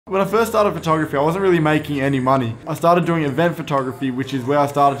When I first started photography, I wasn't really making any money. I started doing event photography, which is where I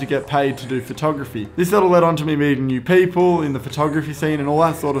started to get paid to do photography. This sort of led on to me meeting new people in the photography scene and all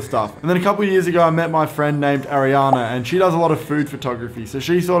that sort of stuff. And then a couple of years ago, I met my friend named Ariana, and she does a lot of food photography. So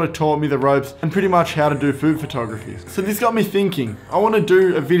she sort of taught me the ropes and pretty much how to do food photography. So this got me thinking, I want to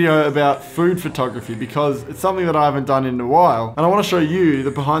do a video about food photography because it's something that I haven't done in a while. And I want to show you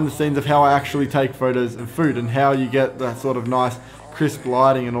the behind the scenes of how I actually take photos of food and how you get that sort of nice crisp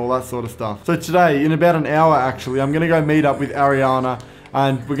lighting and all that sort of stuff. So today, in about an hour actually, I'm gonna go meet up with Ariana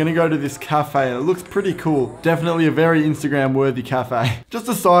and we're gonna go to this cafe and it looks pretty cool. Definitely a very Instagram worthy cafe. Just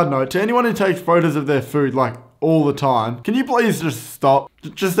a side note, to anyone who takes photos of their food like all the time, can you please just stop?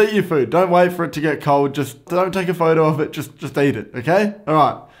 Just eat your food. Don't wait for it to get cold. Just don't take a photo of it. Just eat it, okay? All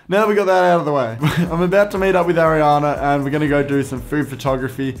right. Now that we got that out of the way, I'm about to meet up with Ariana and we're gonna go do some food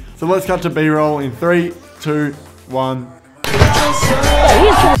photography. So let's cut to B-roll in 3, 2, 1.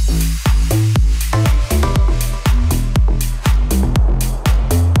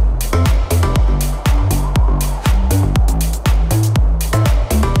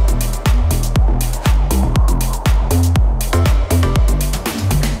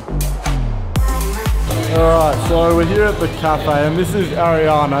 Alright, so we're here at the cafe and this is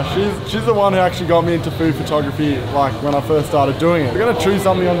Ariana. She's the one who actually got me into food photography like when I first started doing it. We're gonna choose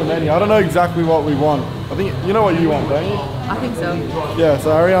something on the menu. I don't know exactly what we want. I think, you know what you want, don't you? I think so. Yeah, so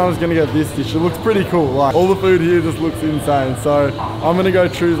Ariana's gonna get this dish. It looks pretty cool. Like, all the food here just looks insane. So I'm gonna go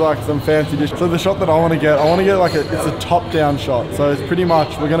choose like some fancy dish. So the shot that I wanna get like it's a top-down shot. So it's pretty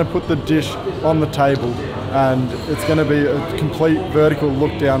much, we're gonna put the dish on the table and it's gonna be a complete vertical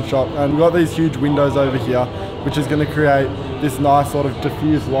look-down shot. And we've got these huge windows over here, which is gonna create this nice sort of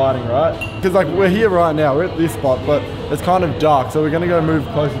diffuse lighting, right? Because like we're here right now, we're at this spot, but it's kind of dark. So we're gonna go move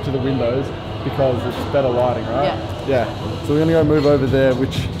closer to the windows because it's better lighting, right? Yeah. Yeah. So we're gonna go move over there,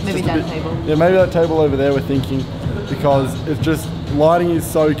 which maybe that table. Yeah, maybe that table over there. We're thinking because it's just lighting is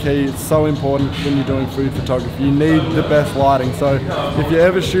so key. It's so important when you're doing food photography. You need the best lighting. So if you're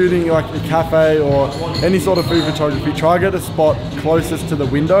ever shooting like a cafe or any sort of food photography, try to get a spot closest to the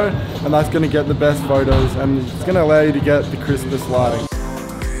window, and that's gonna get the best photos, and it's gonna allow you to get the crispest lighting.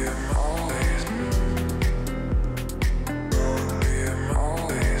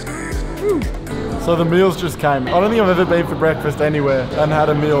 So the meals just came. I don't think I've ever been for breakfast anywhere and had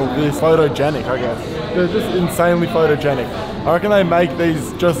a meal this photogenic, I guess. They're just insanely photogenic. I reckon they make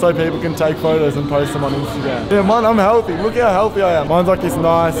these just so people can take photos and post them on Instagram. Yeah, mine, I'm healthy. Look how healthy I am. Mine's like this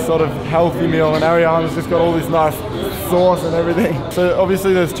nice sort of healthy meal, and Ariana's just got all this nice sauce and everything. So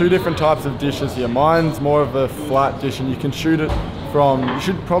obviously there's two different types of dishes here. Mine's more of a flat dish and you can shoot it from, you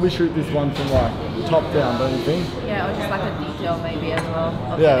should probably shoot this one from like top down, don't you think? Yeah, or just like a detail maybe as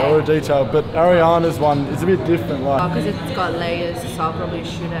well. Yeah, or a detail. But Ariana's one is a bit different. Like, because it's got layers, so I'll probably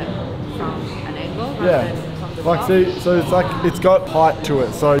shoot it from an angle rather than from the like top. see, so it's like, it's got height to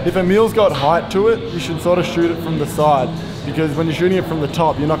it. So if a meal's got height to it, you should sort of shoot it from the side. Because when you're shooting it from the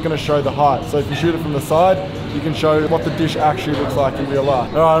top, you're not going to show the height. So if you shoot it from the side, you can show what the dish actually looks like in real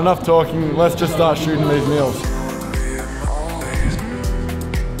life. All right, enough talking. Let's just start shooting these meals.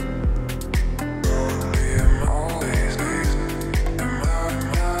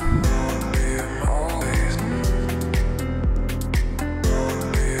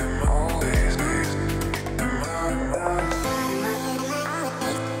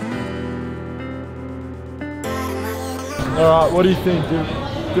 Alright, what do you think?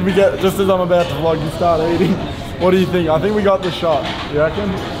 Did we get, just as I'm about to vlog, you start eating? What do you think? I think we got the shot. You reckon?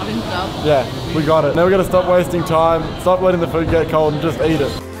 I think so. Yeah, we got it. Now we gotta stop wasting time, stop letting the food get cold and just eat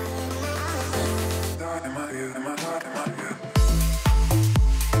it.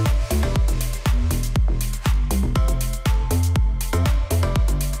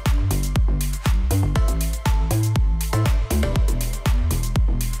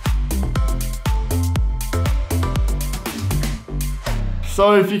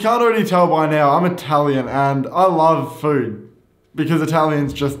 So if you can't already tell by now, I'm Italian and I love food because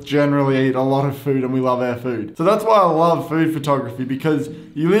Italians just generally eat a lot of food and we love our food. So that's why I love food photography, because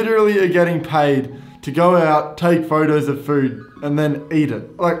you literally are getting paid to go out, take photos of food and then eat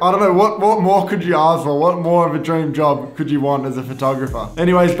it. Like, I don't know, what more could you ask for? What more of a dream job could you want as a photographer?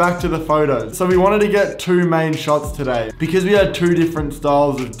 Anyways, back to the photos. So we wanted to get two main shots today. Because we had two different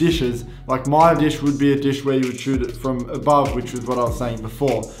styles of dishes, like my dish would be a dish where you would shoot it from above, which was what I was saying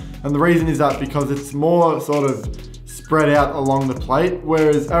before. And the reason is that because it's more sort of spread out along the plate,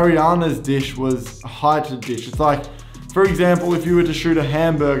 whereas Ariana's dish was a heighted dish. It's like, for example, if you were to shoot a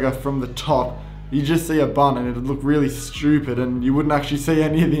hamburger from the top, you just see a bun and it'd look really stupid and you wouldn't actually see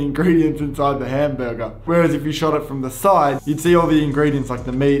any of the ingredients inside the hamburger. Whereas if you shot it from the side, you'd see all the ingredients like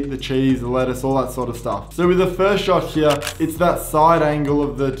the meat, the cheese, the lettuce, all that sort of stuff. So with the first shot here, it's that side angle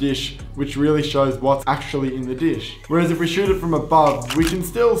of the dish which really shows what's actually in the dish. Whereas if we shoot it from above, we can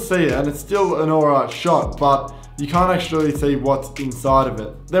still see it and it's still an alright shot, but you can't actually see what's inside of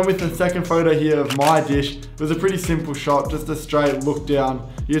it. Then with the second photo here of my dish, it was a pretty simple shot, just a straight look down.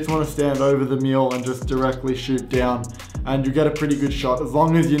 You just want to stand over the meal and just directly shoot down and you get a pretty good shot as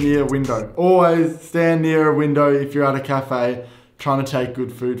long as you're near a window. Always stand near a window if you're at a cafe trying to take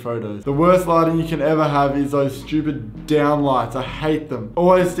good food photos. The worst lighting you can ever have is those stupid down lights. I hate them.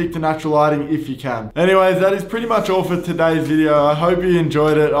 Always stick to natural lighting if you can. Anyways, that is pretty much all for today's video. I hope you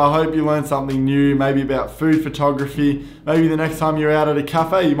enjoyed it. I hope you learned something new, maybe about food photography. Maybe the next time you're out at a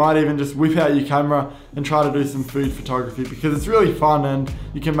cafe, you might even just whip out your camera and try to do some food photography because it's really fun and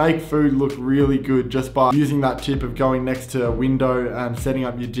you can make food look really good just by using that tip of going next to a window and setting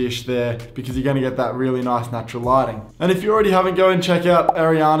up your dish there because you're going to get that really nice natural lighting. And if you already haven't, go and check out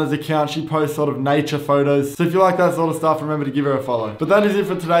Ariana's account. She posts sort of nature photos. So if you like that sort of stuff, remember to give her a follow. But that is it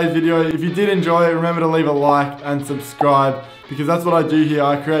for today's video. If you did enjoy it, remember to leave a like and subscribe because that's what I do here.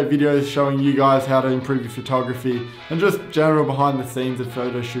 I create videos showing you guys how to improve your photography and just general behind the scenes of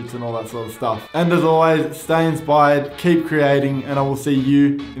photo shoots and all that sort of stuff. And as always, stay inspired, keep creating, and I will see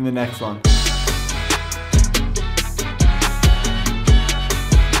you in the next one.